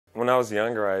when I was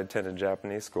younger, I attended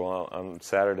Japanese school on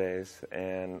Saturdays,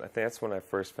 and I think that's when I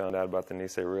first found out about the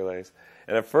Nisei relays.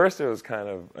 And at first it was kind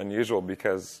of unusual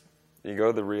because you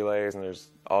go to the relays and there's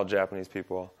all Japanese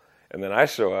people, and then I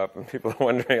show up and people are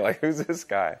wondering, like, who's this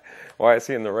guy? Why is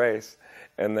he in the race?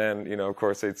 And then, you know, of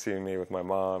course they'd see me with my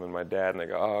mom and my dad, and they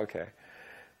go, oh, okay.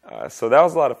 So that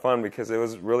was a lot of fun because it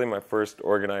was really my first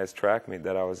organized track meet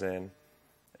that I was in.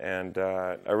 And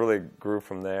I really grew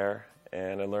from there,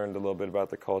 and I learned a little bit about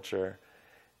the culture.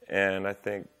 And I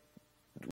think